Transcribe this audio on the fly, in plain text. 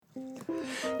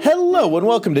Hello and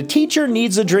welcome to Teacher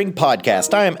Needs a Drink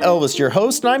podcast. I am Elvis, your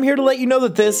host, and I'm here to let you know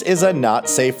that this is a not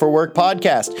safe for work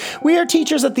podcast. We are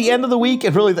teachers at the end of the week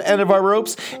and really the end of our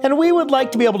ropes, and we would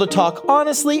like to be able to talk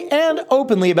honestly and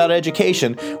openly about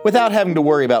education without having to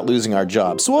worry about losing our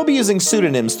jobs. So we'll be using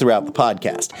pseudonyms throughout the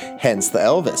podcast, hence the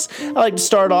Elvis. I'd like to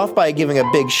start off by giving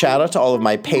a big shout out to all of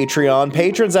my Patreon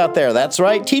patrons out there. That's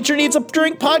right, Teacher Needs a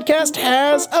Drink podcast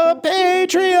has a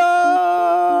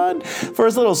Patreon. For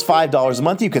as little as $5 a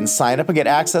month, you can sign up and get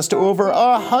access to over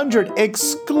 100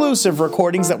 exclusive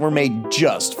recordings that were made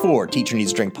just for Teacher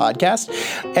Needs a Drink podcast.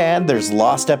 And there's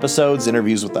lost episodes,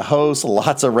 interviews with the host,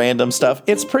 lots of random stuff.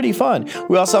 It's pretty fun.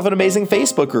 We also have an amazing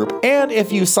Facebook group. And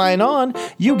if you sign on,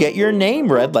 you get your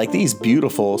name read like these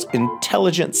beautiful,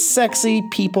 intelligent, sexy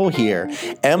people here.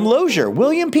 M. Lozier,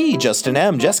 William P., Justin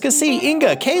M., Jessica C.,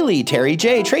 Inga, Kaylee, Terry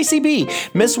J., Tracy B.,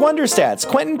 Miss Wonderstats,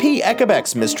 Quentin P.,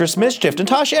 Ekebex, Mistress Mischief,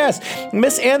 Natasha S.,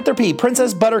 Miss Anthropy,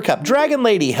 Princess Buttercup, Dragon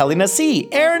Lady, Helena C.,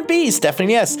 Aaron B.,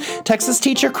 Stephanie S., Texas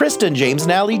Teacher Kristen, James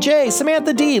and Allie J.,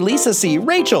 Samantha D., Lisa C.,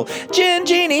 Rachel, Jen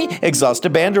Jeannie,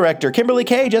 Exhausted Band Director, Kimberly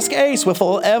K., Jessica A.,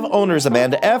 Swiffle Ev, Owners,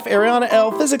 Amanda F., Ariana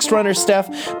L., Physics Runner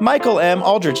Steph, Michael M.,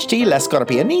 Aldrich T., Les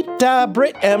Scorpianita,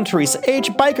 Britt M., Teresa H.,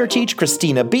 Biker Teach,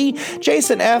 Christina B.,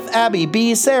 Jason F., Abby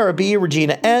B., Sarah B.,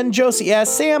 Regina N., Josie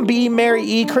S., Sam B., Mary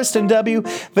E., Kristen W.,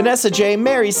 Vanessa J.,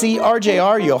 Mary C.,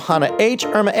 RJR, Johanna H.,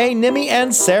 Irma A., Nimi,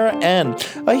 and Sarah N.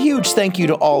 A huge thank you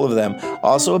to all of them.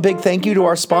 Also a big thank you to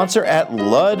our sponsor at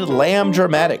Lud Lamb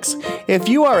Dramatics. If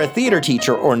you are a theater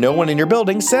teacher or no one in your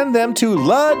building, send them to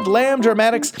Lud Lamb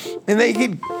Dramatics and they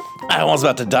can... I was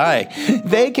about to die.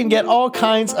 They can get all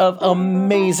kinds of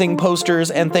amazing posters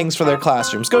and things for their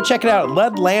classrooms. Go check it out at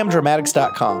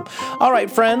ludlamdramatics.com. All right,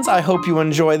 friends, I hope you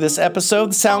enjoy this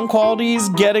episode. The sound quality is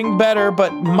getting better,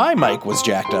 but my mic was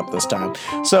jacked up this time.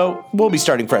 So we'll be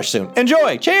starting fresh soon.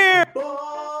 Enjoy! Cheers!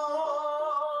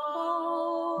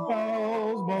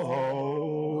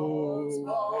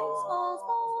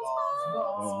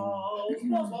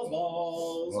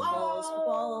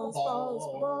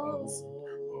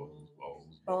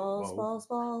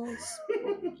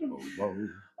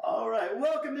 All right,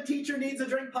 welcome to Teacher Needs a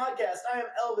Drink podcast. I am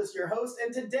Elvis, your host,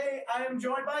 and today I am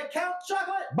joined by Count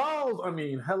Chocolate.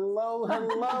 Hello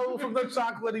from the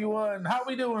chocolatey one. How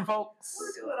we doing, folks?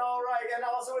 We're doing all right, and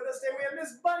also with us today we have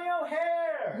Miss Bunny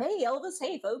O'Hare. Hey, Elvis.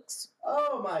 Hey, folks.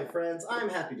 Oh, my friends, I'm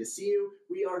happy to see you.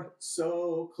 We are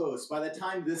so close. By the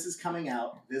time this is coming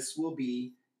out, this will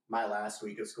be my last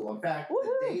week of school. In fact,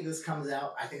 Woo-hoo. The day this comes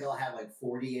out, I think I'll have like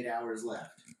 48 hours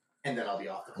left, and then I'll be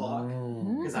off the clock.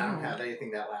 Because I don't have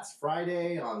anything that last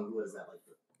Friday on, what is that, like,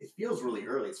 it feels really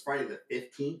early. It's Friday the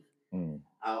 15th.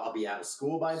 I'll be out of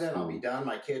school by then. I'll be done.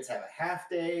 My kids have a half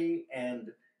day, and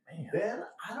then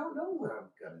I don't know what I'm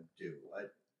going to do.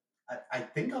 I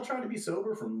think I'll try to be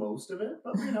sober for most of it,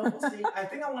 but, we'll see. I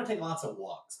think I want to take lots of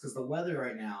walks, because the weather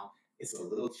right now, it's a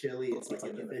little chilly. It's like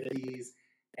in the 50s,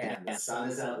 and the sun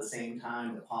is out at the same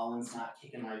time. The pollen's not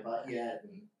kicking my butt yet,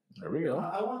 and there we go.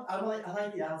 I like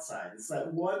the outside. It's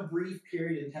that one brief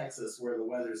period in Texas where the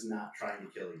weather's not trying to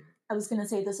kill you. I was going to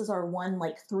say this is our one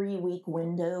 3-week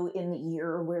window in the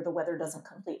year where the weather doesn't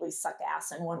completely suck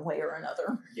ass in one way or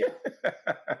another. Yeah.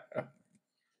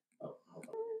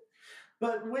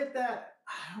 But with that,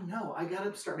 I don't know. I got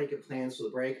to start making plans for the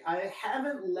break. I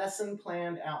haven't lesson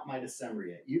planned out my December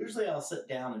yet. Usually I'll sit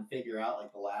down and figure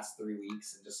out the last 3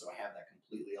 weeks, and just so I have that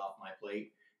completely off my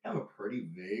plate. I have a pretty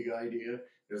vague idea.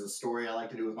 There's a story I like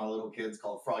to do with my little kids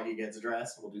called Froggy Gets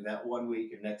Dressed. We'll do that 1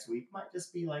 week, and next week might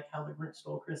just be like How the Grinch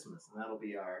Stole Christmas, and that'll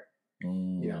be our,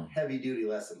 heavy-duty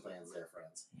lesson plans there,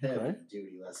 friends.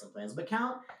 Heavy-duty lesson plans. But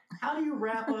Count, how do you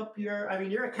wrap up you're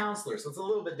a counselor, so it's a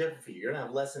little bit different for you. You're going to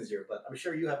have lessons here, but I'm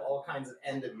sure you have all kinds of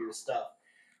end-of-year stuff.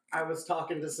 I was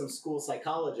talking to some school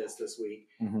psychologists this week,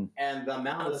 and the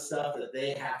amount of stuff that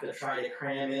they have to try to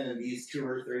cram in these 2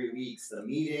 or 3 weeks, the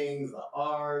meetings, the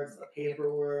ARDs, the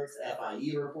paperwork, the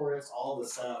FIE reports, all the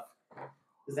stuff.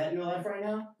 Is that your life right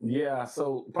now? Yeah,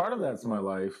 so part of that's my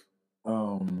life.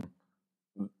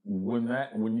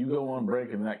 When you go on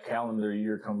break and that calendar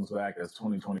year comes back as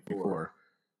 2024,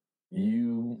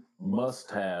 you must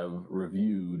have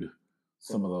reviewed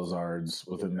some of those ARDs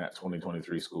within that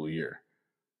 2023 school year.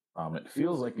 It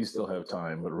feels like you still have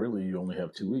time, but really you only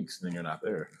have 2 weeks, and then you're not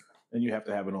there. And you have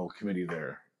to have an old committee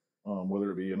there, whether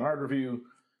it be an ARD review,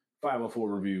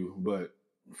 504 review. But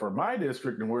for my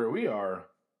district and where we are,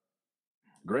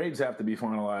 grades have to be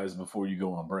finalized before you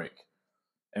go on break.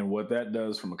 And what that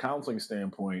does from a counseling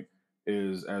standpoint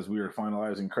is, as we are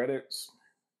finalizing credits,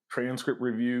 transcript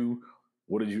review,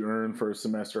 what did you earn first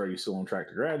semester? Are you still on track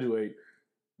to graduate?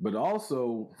 But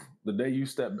also, the day you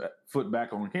step foot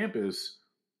back on campus,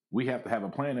 we have to have a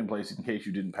plan in place in case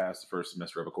you didn't pass the first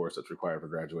semester of a course that's required for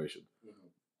graduation.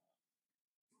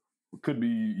 It could be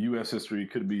U.S. history,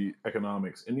 could be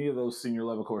economics, any of those senior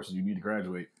level courses you need to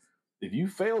graduate. If you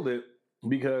failed it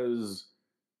because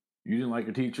you didn't like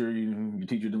a teacher, your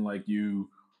teacher didn't like you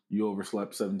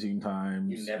overslept 17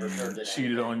 times, you never turned it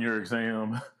cheated on your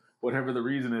exam, whatever the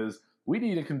reason is, we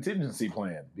need a contingency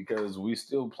plan because we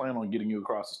still plan on getting you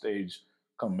across the stage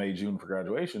come May, June for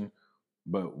graduation,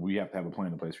 but we have to have a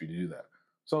plan in place for you to do that.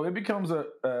 So it becomes a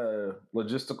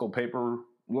logistical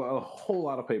a whole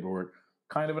lot of paperwork,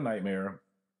 kind of a nightmare.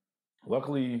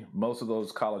 Luckily, most of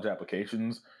those college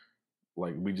applications,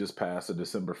 like we just passed a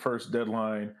December 1st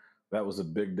deadline. That was a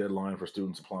big deadline for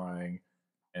students applying.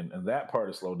 And that part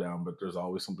is slowed down, but there's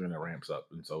always something that ramps up.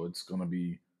 And so it's going to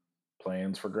be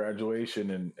plans for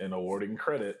graduation and awarding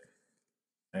credit.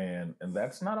 And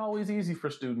that's not always easy for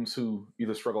students who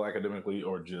either struggle academically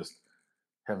or just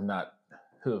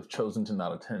who have chosen to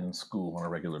not attend school on a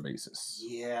regular basis.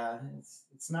 Yeah,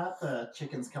 it's not the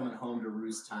chickens coming home to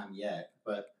roost time yet,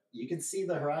 but you can see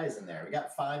the horizon there. We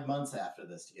got 5 months after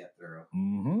this to get through.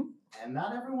 Mm-hmm. And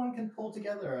not everyone can pull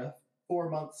together a 4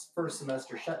 months first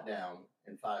semester shutdown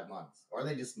in 5 months, or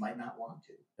they just might not want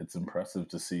to. It's impressive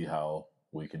to see how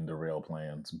we can derail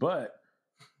plans, but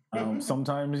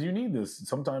sometimes you need this.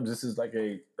 Sometimes this is like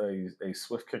a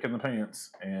swift kick in the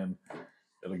pants, and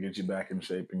it'll get you back in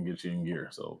shape and get you in gear.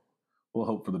 So we'll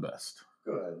hope for the best.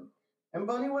 Good. And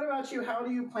Bunny, what about you? How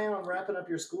do you plan on wrapping up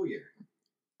your school year?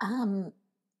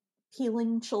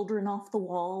 Peeling children off the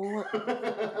wall.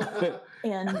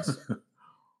 And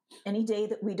any day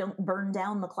that we don't burn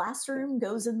down the classroom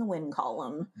goes in the win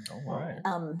column. All right.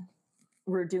 I'm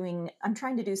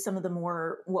trying to do some of the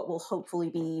more, what will hopefully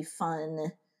be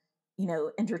fun,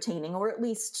 entertaining, or at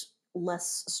least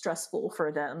less stressful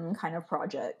for them kind of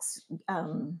projects.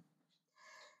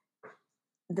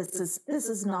 This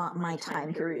is not my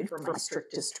time period for my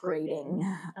strictest grading.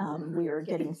 We are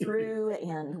getting through,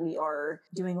 and we are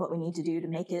doing what we need to do to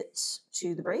make it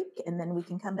to the break, and then we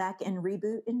can come back and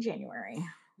reboot in January.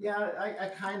 Yeah, I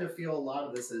kind of feel a lot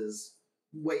of this is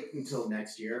wait until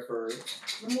next year for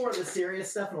more of the serious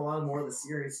stuff and a lot more of the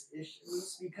serious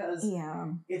issues because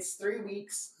it's 3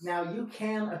 weeks. Now, you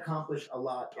can accomplish a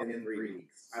lot in 3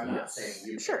 weeks. I'm not saying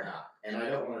you cannot, and I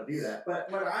don't want to do that. But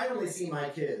when I only see my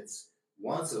kids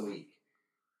once a week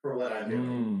for what I'm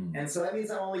doing, and so that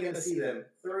means I'm only going to see them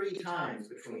 3 times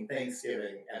between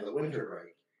Thanksgiving and the winter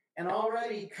break. And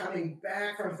already coming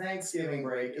back from Thanksgiving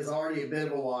break is already a bit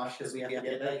of a wash because we have to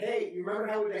get like, hey, you remember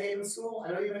how we behave in school?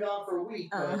 I know you've been gone for a week,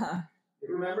 but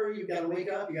remember, you've got to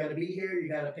wake up, you got to be here, you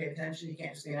got to pay attention, you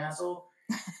can't just be an asshole.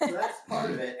 So that's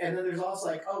part of it. And then there's also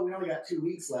like, oh, we only got 2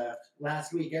 weeks left.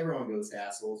 Last week, everyone goes to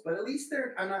assholes. But at least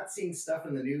I'm not seeing stuff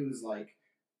in the news like,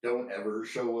 don't ever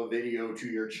show a video to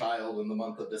your child in the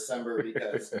month of December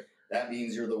because that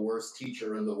means you're the worst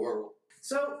teacher in the world.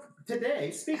 So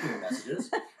today, speaking of messages,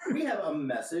 we have a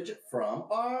message from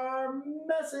our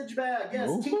message bag. Yes,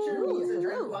 Teacher Needs a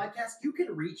Drink podcast. You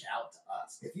can reach out to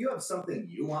us. If you have something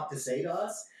you want to say to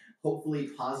us, hopefully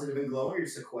positive and glowing, or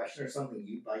just a question or something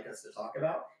you'd like us to talk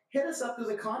about, hit us up through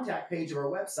the contact page of our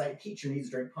website,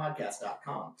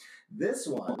 teacherneedsdrinkpodcast.com. This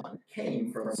one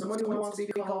came from someone who wants to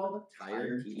be called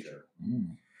Tired Teacher.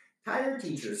 Tired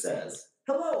Teacher says,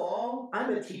 hello all,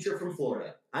 I'm a teacher from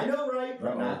Florida. I know, right?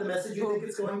 But not the message you think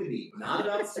it's going to be. Not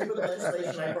about stupid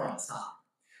legislation, I promise.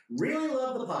 Really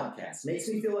love the podcast. Makes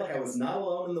me feel like I was not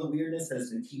alone in the weirdness that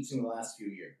has been teaching the last few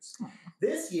years.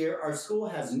 This year, our school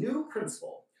has new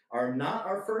principal. Not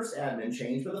our first admin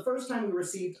change, but the first time we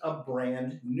received a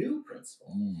brand new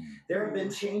principal. There have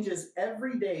been changes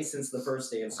every day since the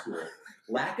first day of school.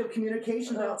 Lack of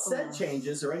communication about said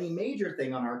changes or any major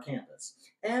thing on our campus.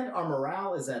 And our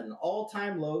morale is at an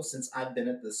all-time low since I've been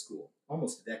at this school,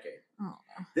 almost a decade.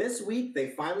 This week, they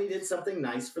finally did something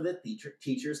nice for the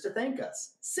teachers to thank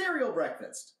us. Cereal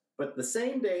breakfast. But the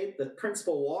same day, the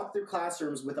principal walked through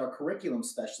classrooms with our curriculum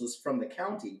specialist from the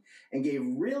county and gave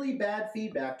really bad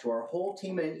feedback to our whole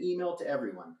team in an email to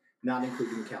everyone, not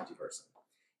including the county person.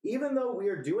 Even though we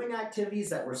are doing activities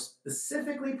that were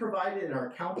specifically provided in our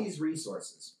county's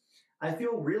resources, I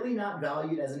feel really not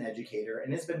valued as an educator,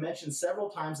 and it's been mentioned several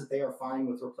times that they are fine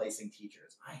with replacing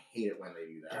teachers. I hate it when they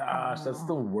do that. Gosh, that's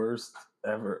the worst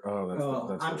ever.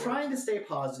 That's I'm trying to stay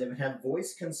positive and have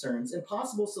voiced concerns and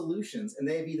possible solutions, and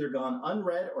they have either gone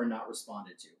unread or not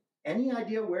responded to. Any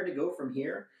idea where to go from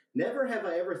here? Never have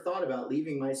I ever thought about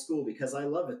leaving my school because I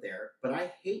love it there, but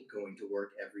I hate going to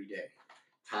work every day.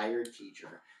 Tired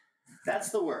teacher. That's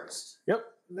the worst. Yep.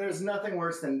 There's nothing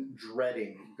worse than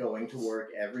dreading going to work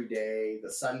every day, the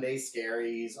Sunday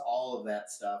scaries, all of that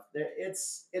stuff.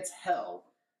 It's hell.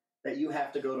 that you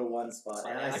have to go to one spot.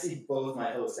 And I see both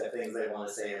my hosts have things they want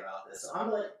to say about this. So I'm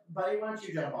like, buddy, why don't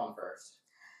you jump on first?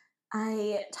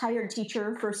 Tired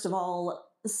teacher, first of all,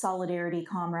 solidarity,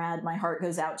 comrade, my heart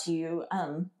goes out to you.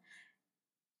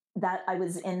 That I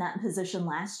was in that position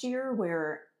last year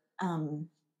where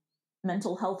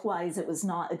mental health wise, it was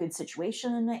not a good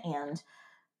situation. And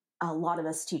a lot of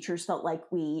us teachers felt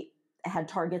like we had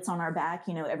targets on our back.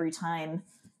 You know, every time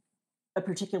a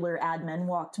particular admin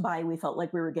walked by, we felt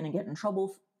like we were going to get in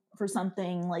trouble for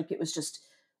something. Like, it was just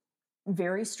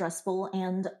very stressful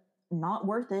and not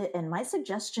worth it. And my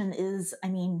suggestion is, I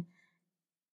mean,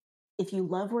 if you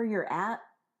love where you're at,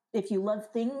 if you love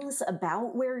things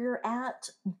about where you're at,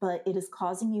 but it is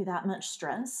causing you that much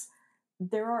stress,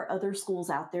 there are other schools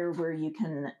out there where you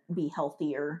can be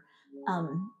healthier.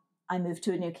 I moved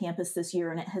to a new campus this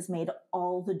year, and it has made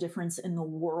all the difference in the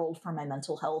world for my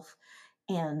mental health.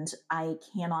 And I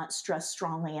cannot stress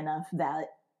strongly enough that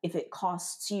if it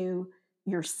costs you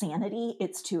your sanity,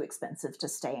 it's too expensive to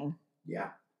stay. Yeah,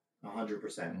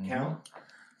 100%. Count?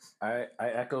 I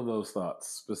echo those thoughts,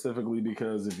 specifically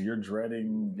because if you're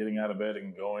dreading getting out of bed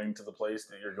and going to the place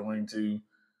that you're going to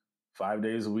 5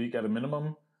 days a week at a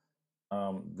minimum,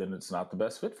 then it's not the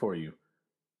best fit for you.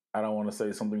 I don't want to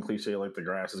say something cliche like the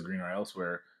grass is greener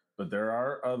elsewhere, but there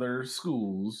are other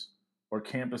schools or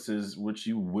campuses which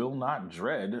you will not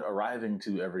dread arriving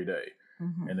to every day.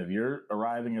 Mm-hmm. And if you're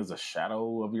arriving as a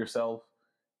shadow of yourself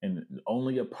and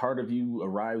only a part of you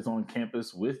arrives on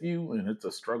campus with you and it's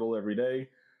a struggle every day,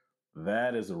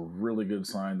 that is a really good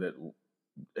sign that,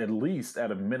 at least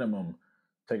at a minimum,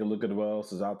 take a look at what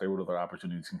else is out there, what other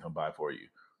opportunities can come by for you.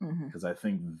 Because I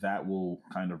think that will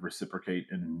kind of reciprocate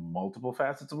in multiple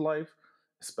facets of life,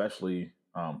 especially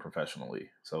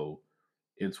professionally. So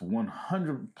it's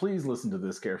 100. Please listen to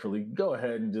this carefully. Go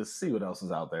ahead and just see what else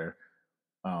is out there.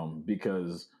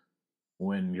 Because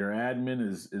when your admin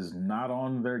is not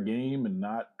on their game and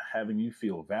not having you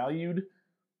feel valued,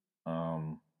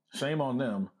 shame on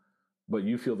them. But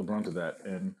you feel the brunt of that.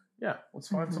 And yeah, let's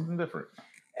find something different.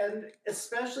 And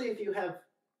especially if you have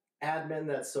admin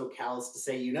that's so callous to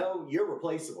say, you know, you're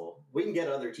replaceable. We can get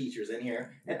other teachers in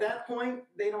here. At that point,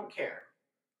 they don't care.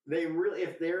 They really,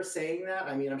 if they're saying that,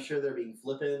 I mean, I'm sure they're being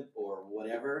flippant or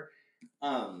whatever,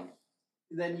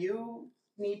 then you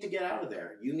need to get out of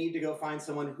there. You need to go find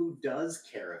someone who does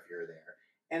care if you're there.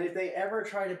 And if they ever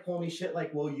try to pull me shit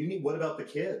like, well, what about the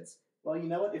kids? Well, you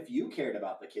know what? If you cared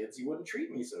about the kids, you wouldn't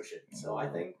treat me so shitty. So I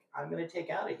think I'm going to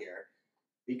take out of here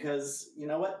because, you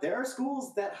know what? There are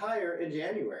schools that hire in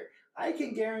January. I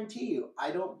can guarantee you,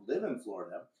 I don't live in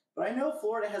Florida, but I know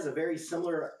Florida has a very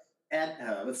similar,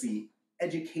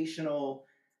 educational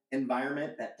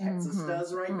environment that Texas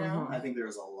does right now. I think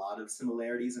there's a lot of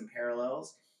similarities and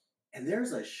parallels. And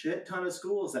there's a shit ton of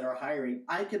schools that are hiring.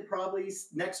 I could probably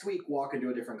next week walk into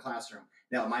a different classroom.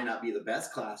 Now, it might not be the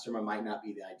best classroom. It might not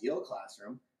be the ideal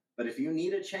classroom. But if you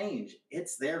need a change,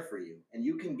 it's there for you. And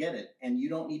you can get it. And you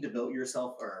don't need to build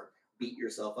yourself or beat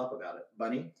yourself up about it.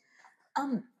 Bunny?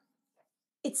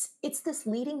 It's this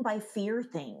leading by fear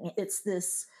thing. It's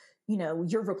this, you know,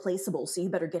 you're replaceable, so you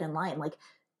better get in line. Like,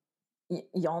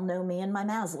 y'all know me and my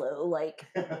Maslow. Like,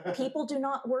 people do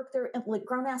not work their, like,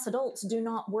 grown-ass adults do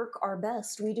not work our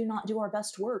best. We do not do our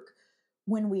best work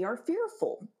when we are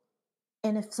fearful.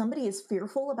 And if somebody is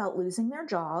fearful about losing their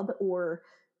job or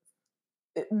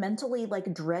mentally,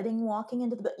 like, dreading walking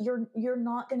into you're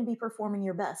not going to be performing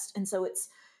your best. And so it's,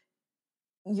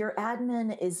 your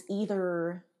admin is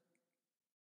either,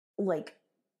 like,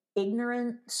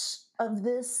 ignorant of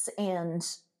this and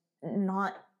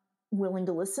not willing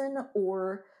to listen,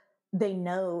 or they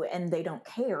know and they don't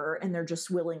care and they're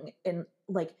just willing, and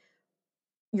like,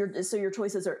 your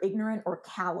choices are ignorant or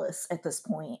callous at this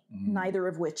point, neither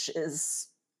of which is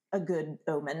a good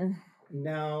omen.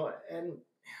 No, and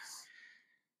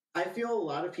I feel a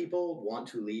lot of people want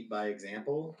to lead by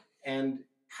example, and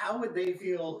how would they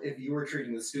feel if you were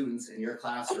treating the students in your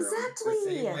classroom the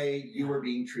same way you were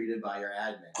being treated by your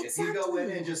admin? If you go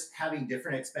in and just having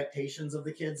different expectations of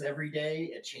the kids every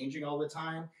day and changing all the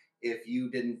time, if you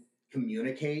didn't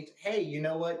communicate, hey, you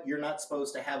know what? You're not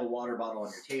supposed to have a water bottle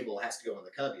on your table. It has to go in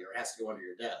the cubby or it has to go under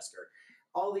your desk or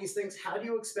all these things. How do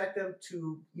you expect them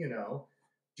to, you know,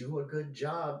 do a good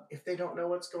job if they don't know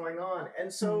what's going on?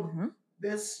 And so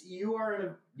you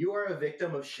are a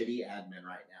victim of shitty admin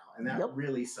right now. And that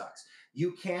really sucks.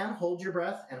 You can hold your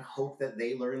breath and hope that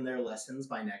they learn their lessons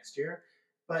by next year.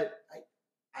 But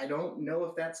I don't know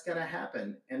if that's going to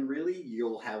happen. And really,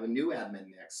 you'll have a new admin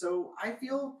next. So I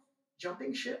feel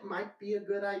jumping ship might be a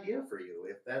good idea for you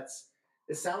if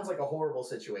This sounds like a horrible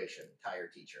situation,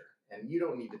 tired teacher, and you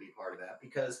don't need to be part of that,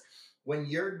 because when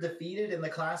you're defeated in the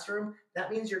classroom, that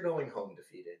means you're going home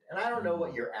defeated. And I don't know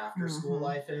what your after school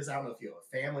life is. I don't know if you have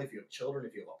a family, if you have children,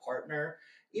 if you have a partner,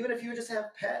 even if you just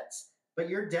have pets. But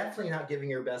you're definitely not giving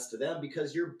your best to them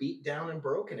because you're beat down and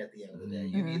broken at the end of the day.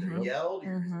 You've either yelled,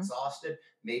 you're exhausted,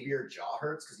 maybe your jaw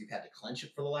hurts because you've had to clench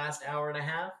it for the last hour and a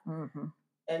half.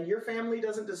 And your family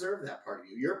doesn't deserve that part of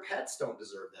you. Your pets don't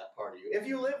deserve that part of you. If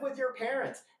you live with your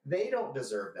parents, they don't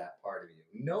deserve that part of you.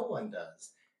 No one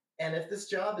does. And if this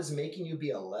job is making you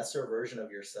be a lesser version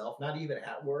of yourself, not even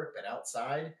at work, but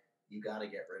outside, you got to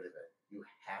get rid of it. You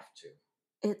have to.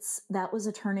 That was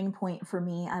a turning point for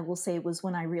me, I will say, was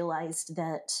when I realized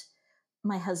that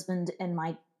my husband and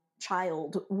my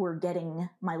child were getting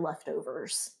my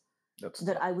leftovers.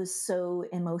 That I was so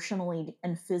emotionally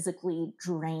and physically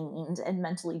drained and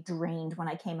mentally drained when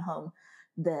I came home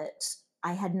that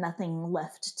I had nothing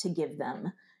left to give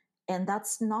them. And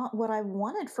that's not what I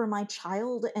wanted for my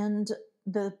child and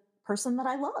the person that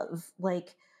I love.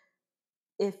 Like,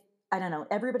 I don't know,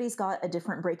 everybody's got a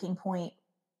different breaking point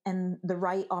and the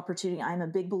right opportunity. I'm a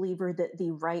big believer that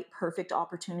the right, perfect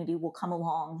opportunity will come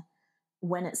along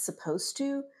when it's supposed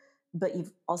to, but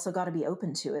you've also got to be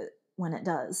open to it when it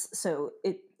does. So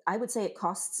I would say it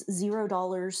costs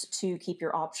 $0 to keep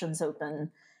your options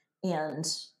open, and,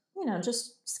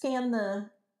 just scan the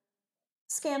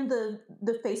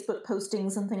Facebook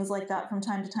postings and things like that from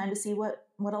time to time to see what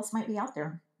else might be out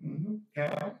there.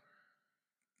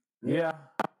 Yeah.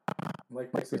 Like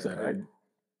I said,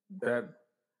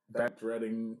 that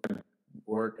dreading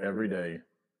work every day.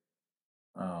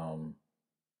 And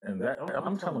that,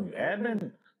 I'm telling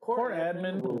you, poor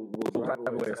admin will drive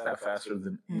away a staff faster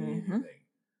than anything.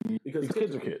 Because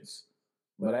kids are kids.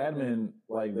 But admin,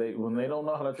 when they don't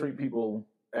know how to treat people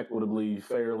equitably,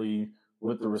 fairly,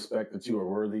 with the respect that you are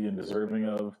worthy and deserving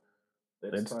of,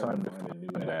 it's time to find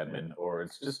a new admin, or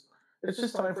it's just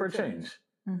time for a change.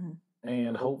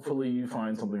 And hopefully you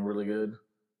find something really good.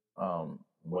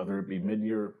 Whether it be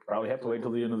mid-year, probably have to wait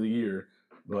till the end of the year,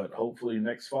 but hopefully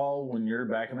next fall when you're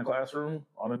back in the classroom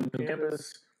on a new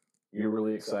campus, you're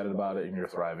really excited about it and you're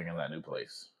thriving in that new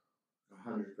place.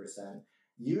 100%.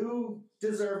 You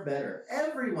deserve better.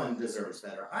 Everyone deserves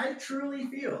better. I truly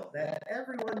feel that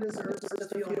everyone deserves to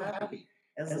feel happy,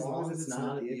 as long as it's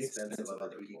not at the expense of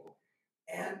other people.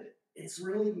 And it's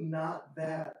really not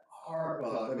that hard.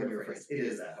 Well, let me rephrase. It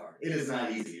is that hard. It is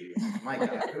not easy. My God,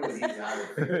 if it was easy, I would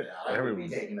figure it out. I would be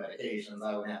taking medications.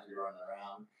 I wouldn't have to be running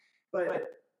around. But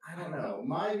I don't know.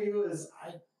 My view is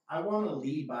I want to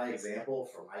lead by example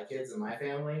for my kids and my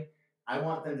family. I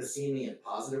want them to see me in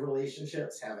positive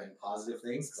relationships, having positive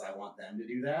things, because I want them to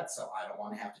do that. So I don't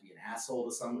want to have to be an asshole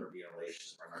to someone or be in a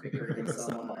relationship or bickering with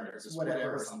someone or just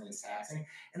whatever, something's taxing.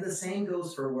 And the same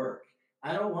goes for work.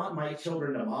 I don't want my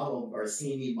children to model or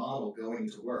see me model going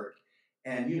to work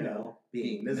and,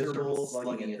 being miserable,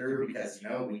 slugging it through because,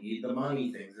 we need the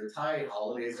money, things are tight,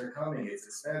 holidays are coming, it's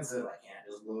expensive, I can't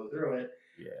just blow through it.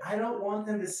 Yeah. I don't want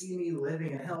them to see me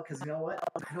living in hell because, you know what?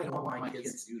 I don't want my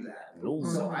kids to do that.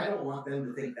 So I don't want them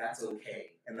to think that's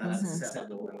okay and that's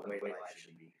acceptable in the way life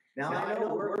should be. Now, I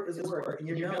know work is work and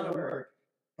you're going to work,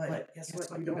 but guess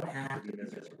what? You don't have to be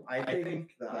miserable. I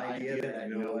think the idea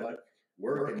that,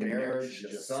 work and marriage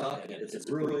just suck, and it's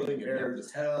grueling, and marriage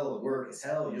is hell, and work is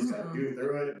hell, you just got to do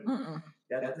through it.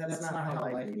 That's not how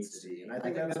life needs to be. And I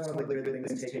think that's one of the good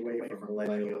things to take away from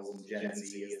millennials and Gen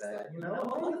Z is that,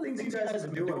 all the things you guys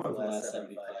have been doing for the last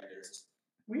 75 years,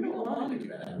 we don't want to do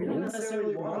that. We don't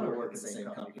necessarily want to work in the same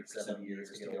company for 70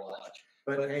 years to get a watch.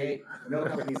 But hey, no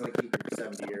company's going to keep you for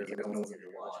 70 years, and no one's going to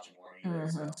watch anymore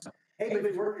either. So. Hey, but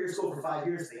if you work at your school for 5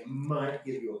 years, they might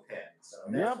give you a pen. So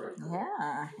that's pretty cool.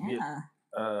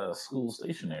 Yeah. School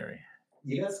stationery.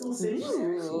 You got school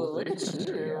stationery? Look at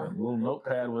you. A little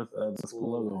notepad with the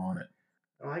school logo on it.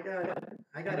 Oh, I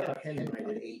got a pen when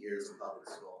I did 8 years in public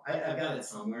school. I got it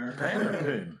somewhere.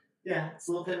 Pen. Yeah, it's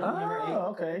a little pen.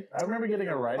 Oh, okay. I remember getting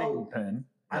a writing pen.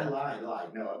 I lied.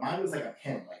 No, mine was like a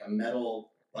pen, like a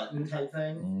metal button type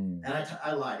thing. And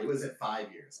I lied. It was at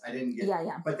 5 years. I didn't get it.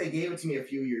 Yeah. But they gave it to me a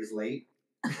few years late.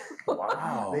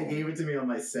 Wow. They gave it to me on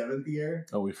my 7th year.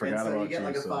 Oh, we forgot about you. So you get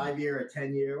like a 5-year, a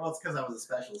 10-year. Well, it's because I was a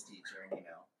specialist teacher, and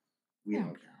we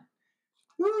don't count.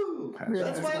 Woo!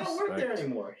 That's why I don't work there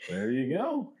anymore. There you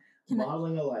go.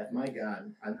 Modeling a life. My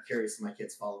God. I'm curious if my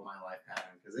kids follow my life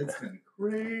pattern because it's been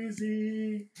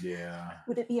crazy. Yeah.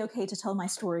 Would it be okay to tell my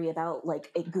story about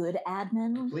like a good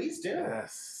admin? Please do.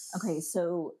 Yes. Okay,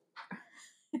 so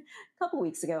a couple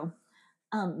weeks ago,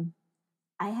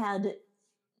 I had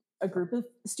a group of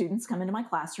students come into my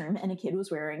classroom and a kid was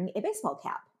wearing a baseball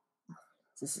cap.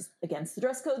 this is against the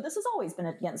dress code. This has always been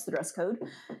against the dress code.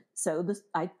 So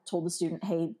I told the student,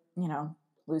 hey,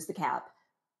 lose the cap.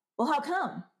 Well, how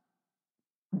come?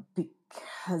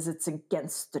 Because it's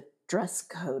against the dress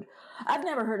code. I've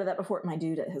never heard of that before. My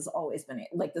dude, it has always been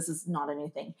like, this is not a new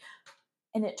thing.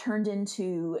 And it turned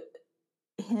into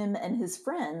him and his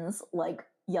friends like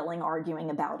yelling, arguing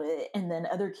about it. And then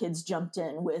other kids jumped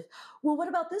in with, well, what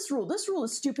about this rule? This rule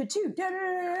is stupid too. Da, da,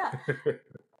 da, da.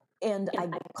 And I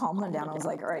calmed them down. I was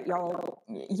like, all right, y'all,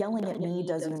 yelling at me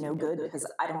does you no good because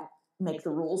I don't make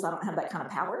the rules. I don't have that kind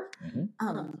of power.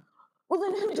 Well,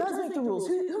 then who does make the rules?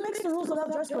 Who makes the rules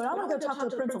about dress code? I'm going to go talk to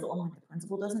the principal. I'm like, the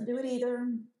principal doesn't do it either.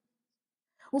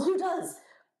 Well, who does?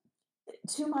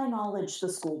 To my knowledge, the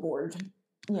school board,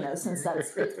 since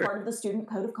it's part of the student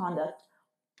code of conduct.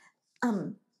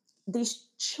 These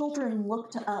children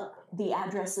looked up the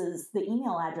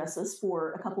email addresses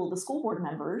for a couple of the school board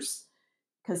members,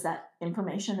 because that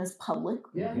information is public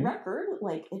record,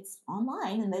 like it's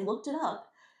online, and they looked it up,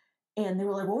 and they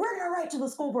were like, well, we're going to write to the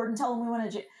school board and tell them we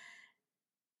want to.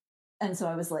 And so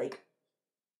I was like,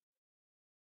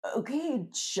 okay,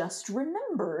 just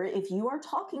remember, if you are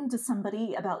talking to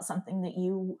somebody about something that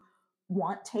you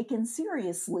want taken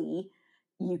seriously,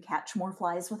 you catch more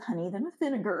flies with honey than with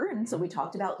vinegar. And so we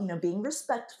talked about, being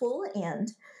respectful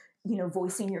and,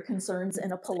 voicing your concerns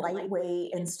in a polite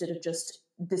way instead of just,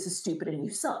 this is stupid and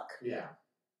you suck. Yeah.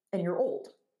 And you're old.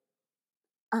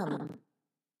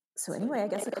 So anyway, I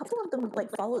guess a couple of them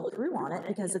like followed through on it,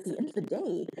 because at the end of the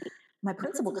day, my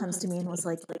principal comes to me and was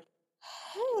like,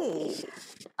 hey,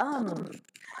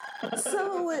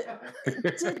 so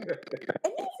did you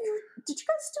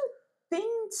guys do a thing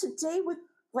today with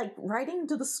like writing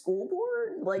to the school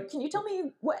board? Like, can you tell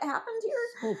me what happened here?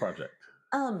 School project.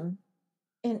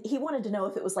 And he wanted to know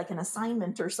if it was like an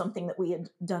assignment or something that we had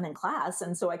done in class.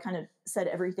 And so I kind of said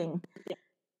everything.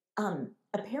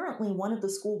 Apparently one of the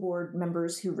school board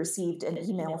members who received an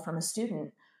email from a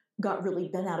student got really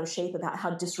bent out of shape about how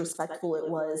disrespectful it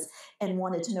was and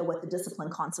wanted to know what the discipline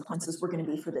consequences were going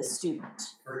to be for this student.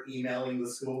 For emailing the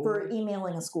school For board?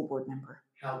 emailing a school board member.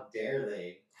 How dare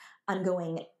they? I'm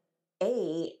going,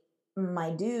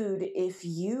 my dude, if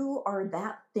you are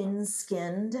that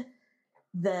thin-skinned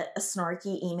that a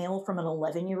snarky email from an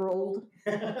 11-year-old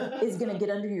is going to get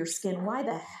under your skin, why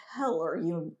the hell are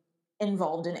you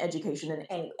involved in education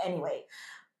in any way?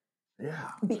 Yeah.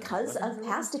 Because of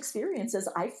past experiences,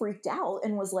 I freaked out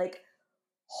and was like,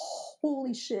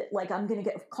 holy shit, like I'm going to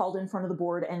get called in front of the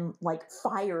board and like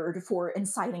fired for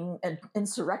inciting an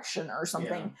insurrection or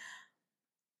something.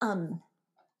 Yeah.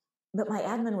 But my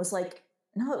admin was like,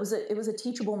 no, it was a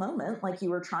teachable moment. Like you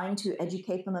were trying to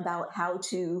educate them about how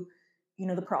to,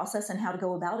 the process and how to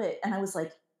go about it. And I was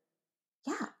like,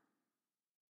 yeah,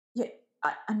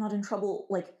 I'm not in trouble.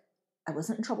 Like I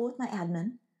wasn't in trouble with my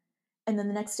admin. And then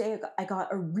the next day I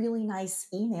got a really nice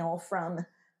email from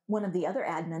one of the other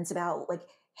admins about like,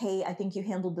 hey, I think you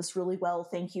handled this really well.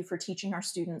 Thank you for teaching our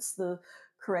students the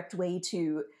correct way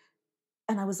to.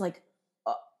 And I was like,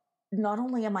 not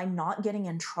only am I not getting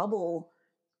in trouble,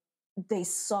 they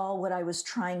saw what I was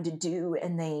trying to do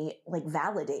and they like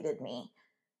validated me.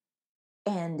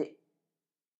 And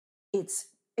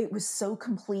it was so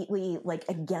completely like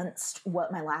against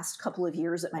what my last couple of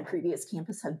years at my previous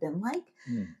campus have been like,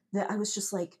 that I was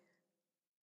just like,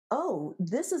 oh,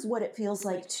 this is what it feels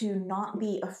like to not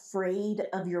be afraid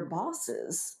of your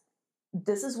bosses.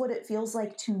 This is what it feels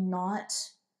like to not,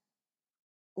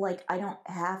 like, I don't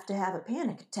have to have a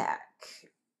panic attack.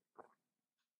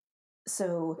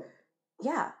 So,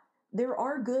 yeah, there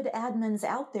are good admins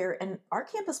out there. And our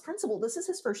campus principal, this is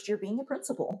his first year being a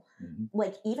principal. Mm-hmm.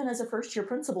 Like, even as a first-year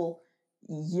principal,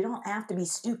 you don't have to be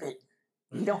stupid.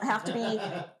 You don't have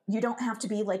to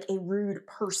be like a rude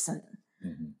person.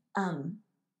 Mm-hmm.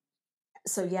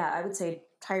 So yeah, I would say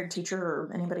tired teacher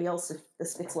or anybody else, if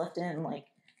this gets left in, like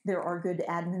there are good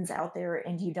admins out there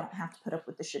and you don't have to put up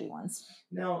with the shitty ones.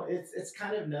 No, it's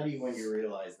kind of nutty when you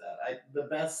realize that. The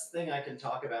best thing I can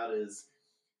talk about is,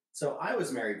 so I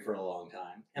was married for a long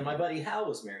time and my buddy Hal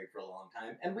was married for a long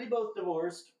time and we both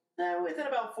divorced within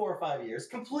about 4 or 5 years,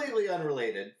 completely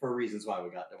unrelated for reasons why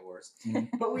we got divorced.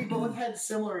 Mm-hmm. But we both had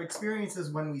similar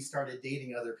experiences when we started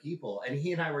dating other people. And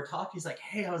he and I were talking, he's like,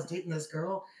 hey, I was dating this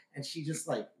girl. And she just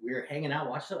like, we were hanging out,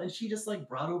 watching it, and she just like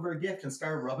brought over a gift and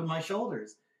started rubbing my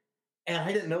shoulders. And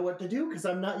I didn't know what to do because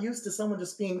I'm not used to someone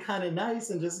just being kind of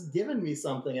nice and just giving me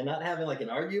something and not having like an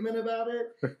argument about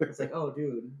it. It's like, oh,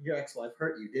 dude, your ex-wife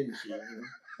hurt you, didn't she?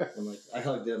 And like, I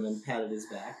hugged him and patted his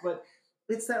back. But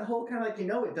it's that whole kind of like,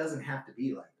 it doesn't have to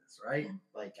be like this, right?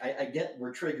 Like, I get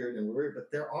we're triggered and we're, but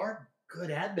there are good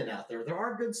admin out there. There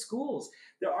are good schools.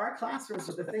 There are classrooms,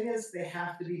 but the thing is, they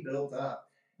have to be built up.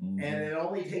 And it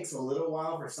only takes a little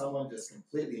while for someone to just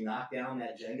completely knock down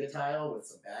that Jenga tile with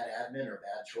some bad admin or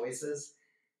bad choices.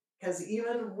 Because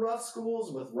even rough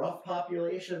schools with rough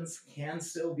populations can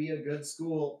still be a good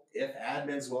school if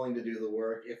admin's willing to do the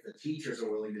work, if the teachers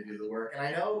are willing to do the work. And I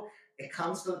know it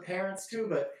comes to the parents too,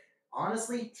 but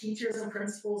honestly, teachers and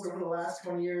principals over the last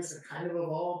 20 years have kind of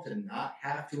evolved to not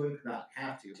have to,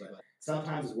 but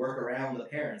sometimes work around the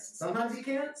parents. Sometimes you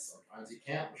can't, sometimes you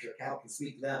can't. I'm sure Cal can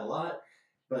speak to that a lot.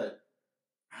 But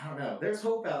I don't know. There's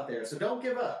hope out there, so don't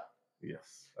give up.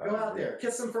 Yes. Go out there,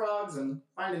 kiss some frogs, and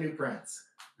find a new prince.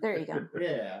 There you go.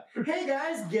 Yeah. Hey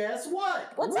guys, guess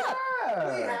what? What's up?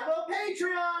 We have a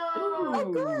Patreon.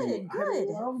 Oh, good. I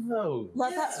love those.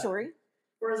 Love that story.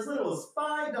 For as little as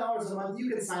 $5 a month, you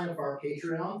can sign up for our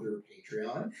Patreon through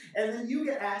Patreon, and then you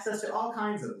get access to all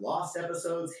kinds of lost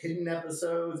episodes, hidden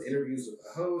episodes, interviews with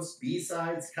the host,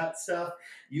 B-sides, cut stuff.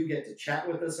 You get to chat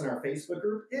with us in our Facebook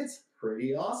group. It's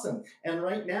pretty awesome. And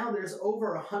right now, there's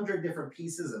over 100 different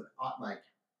pieces of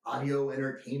audio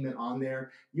entertainment on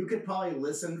there. You could probably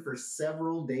listen for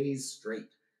several days straight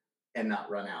and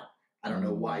not run out. I don't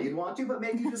know why you'd want to, but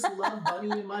maybe you just love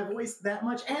Bunny and my voice that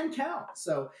much and Cal.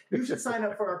 So you should sign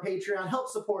up for our Patreon. Help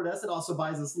support us. It also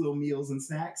buys us little meals and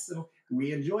snacks, so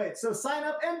we enjoy it. So sign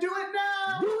up and do it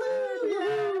now!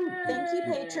 Yay! Thank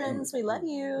you, patrons. We love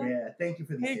you. Yeah, thank you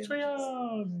for the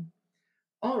Patreon.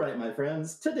 All right, my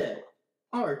friends. Today,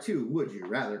 our 2 Would You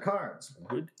Rather cards.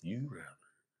 Would you rather?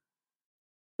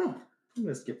 I'm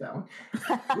going to skip that one.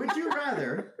 Would you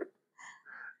rather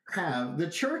have the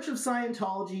Church of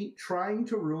Scientology trying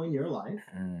to ruin your life?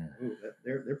 Ooh,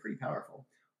 they're pretty powerful.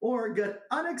 Or get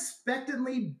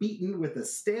unexpectedly beaten with a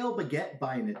stale baguette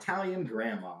by an Italian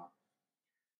grandma?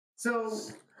 So,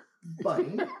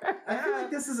 Buddy, I feel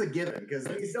like this is a given because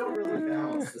these don't really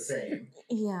balance the same.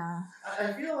 Yeah.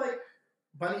 I feel like,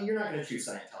 Bunny, you're not going to choose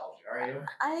Scientology, are you?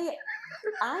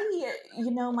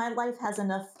 My life has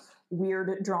enough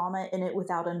weird drama in it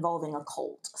without involving a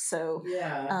cult. So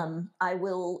Yeah. I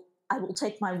will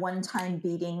take my one-time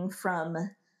beating from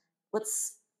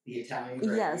what's The Italian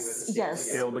gravy yes. with a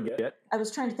stale baguette. Baguette. I was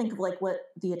trying to think of like what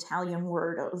the Italian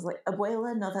word. I was like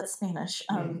abuela. No, that's Spanish.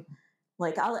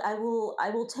 Like I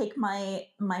will take my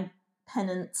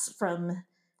penance from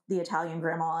the Italian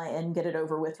grandma and get it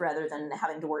over with rather than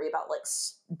having to worry about like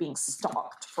being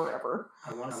stalked forever.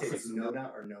 I want to say it's Nona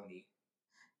or Noni.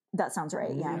 That sounds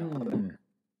right. Yeah.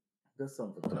 That's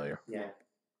something familiar. Yeah.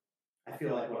 I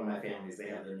feel like one of my families, they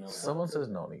have their Nona. Someone says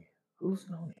Noni. Who's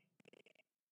Noni?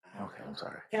 Okay, I'm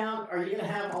sorry. Count, are you going to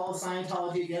have all of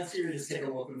Scientology against you or just take a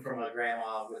whooping from a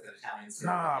grandma with an Italian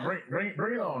symbol? Nah,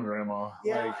 bring it on, Grandma.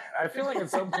 Yeah. Like, I feel like at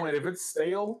some point, if it's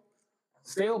stale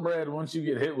bread, once you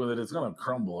get hit with it, it's gonna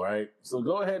crumble, right? So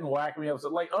go ahead and whack me up. So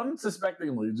like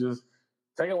unsuspectingly, just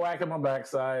take a whack at my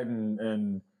backside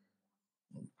and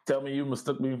tell me you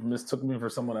mistook me for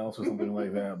someone else or something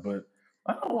like that. But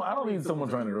I don't need someone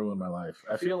trying to ruin my life.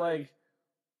 I feel like,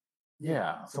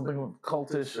 yeah, something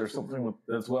cultish or something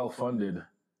that's well funded.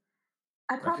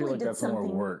 I I feel probably like did that's more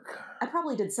something. work. I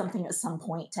probably did something at some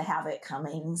point to have it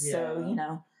coming. So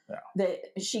Yeah.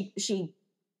 that she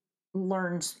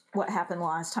learned what happened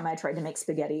last time I tried to make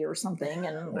spaghetti or something,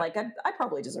 and like I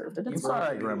probably deserved it. It's It's all fine.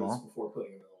 right, Grandma. Before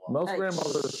putting them in the wall. Most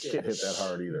grandmothers can't hit that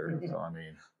hard either. So I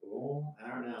mean, Oh, I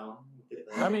don't know. Get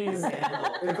the I mean,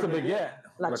 sandal. it's a baguette.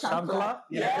 La La chancla. chancla?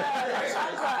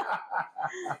 Yeah.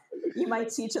 You might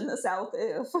teach in the South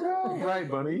if. Right,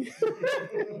 Bunny.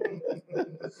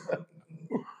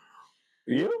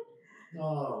 You?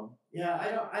 Oh,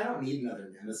 yeah, I don't need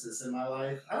another nemesis in my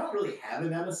life. I don't really have a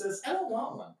nemesis. I don't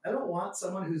want one. I don't want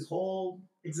someone whose whole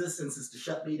existence is to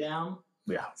shut me down.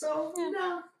 Yeah. So,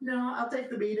 no, I'll take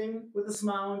the beating with a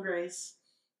smile and grace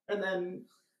and then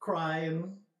cry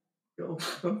and go,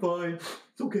 I'm fine.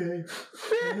 It's okay.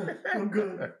 Yeah, I'm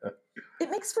good. It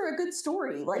makes for a good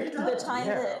story. Like It the does, time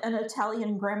yeah. that an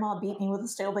Italian grandma beat me with a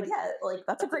stale baguette. Like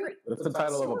that's a great. That's the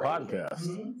title of a story. podcast.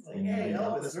 It's like, hey,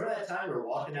 Elvis, remember that time we were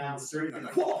walking down the street and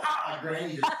like, whoa, my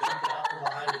granny just jumped out from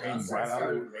behind your house and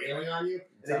started railing on you?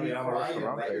 And then you cry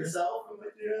and wet yourself? I'm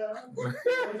like, yeah. Why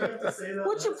do you have to say that?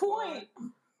 What's your That's fine. point?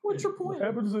 What's your point?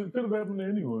 It could have happened to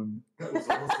anyone. That was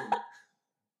awesome.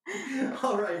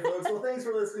 All right, folks. Well, thanks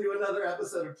for listening to another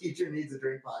episode of Teacher Needs a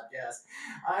Drink podcast.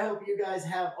 I hope you guys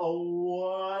have a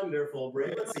wonderful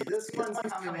break. Let's see, this one's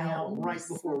coming out right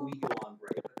before we go on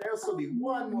break. But there This will be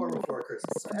one more before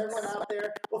Christmas. So everyone out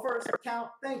there, well, first, Count,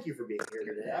 thank you for being here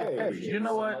today. I appreciate you know it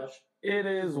so what? much. It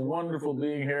is wonderful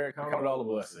being here. Count it all a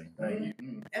blessing. Thank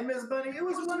you. And Ms. Bunny, it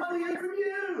was wonderful hearing from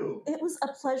you. It was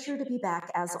a pleasure to be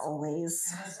back as always.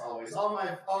 As always. All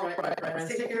right, my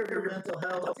friends, take care of your mental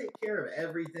health. Take care of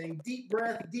everything. Deep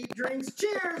breath, deep drinks.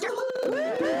 Cheers!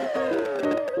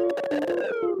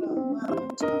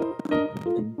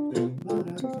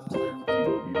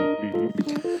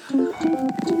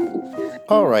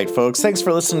 All right, folks, thanks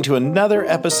for listening to another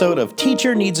episode of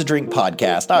Teacher Needs a Drink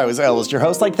podcast. I was Ellis, your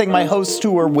host. I'd like to thank my hosts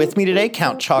who were with me today,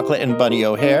 Count Chocolate and Bunny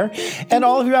O'Hare. And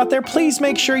all of you out there, please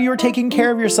make sure you are taking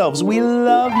care of yourselves. We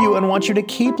love you and want you to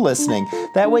keep listening.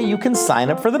 That way you can sign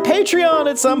up for the Patreon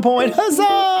at some point.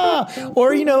 Huzzah!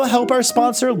 Or, help our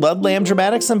sponsor, Ludlam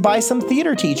Dramatics, and buy some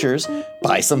theater teachers.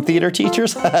 Buy some theater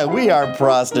teachers? We aren't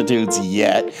prostitutes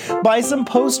yet. Buy some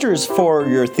posters for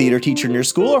your theater teacher in your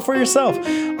school or for yourself.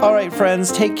 All right,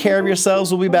 friends, take care of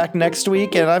yourselves. We'll be back next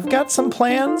week, and I've got some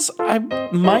plans. I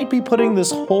might be putting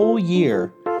this whole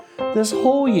year,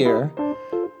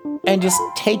 and just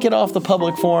take it off the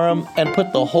public forum and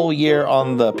put the whole year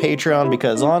on the Patreon,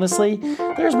 because honestly,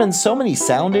 there's been so many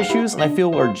sound issues, and I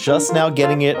feel we're just now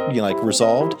getting it,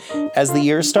 resolved as the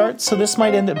year starts. So this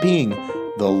might end up being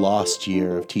the lost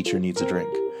year of Teacher Needs a Drink.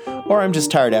 Or I'm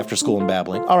just tired after school and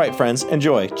babbling. All right, friends,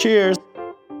 enjoy. Cheers.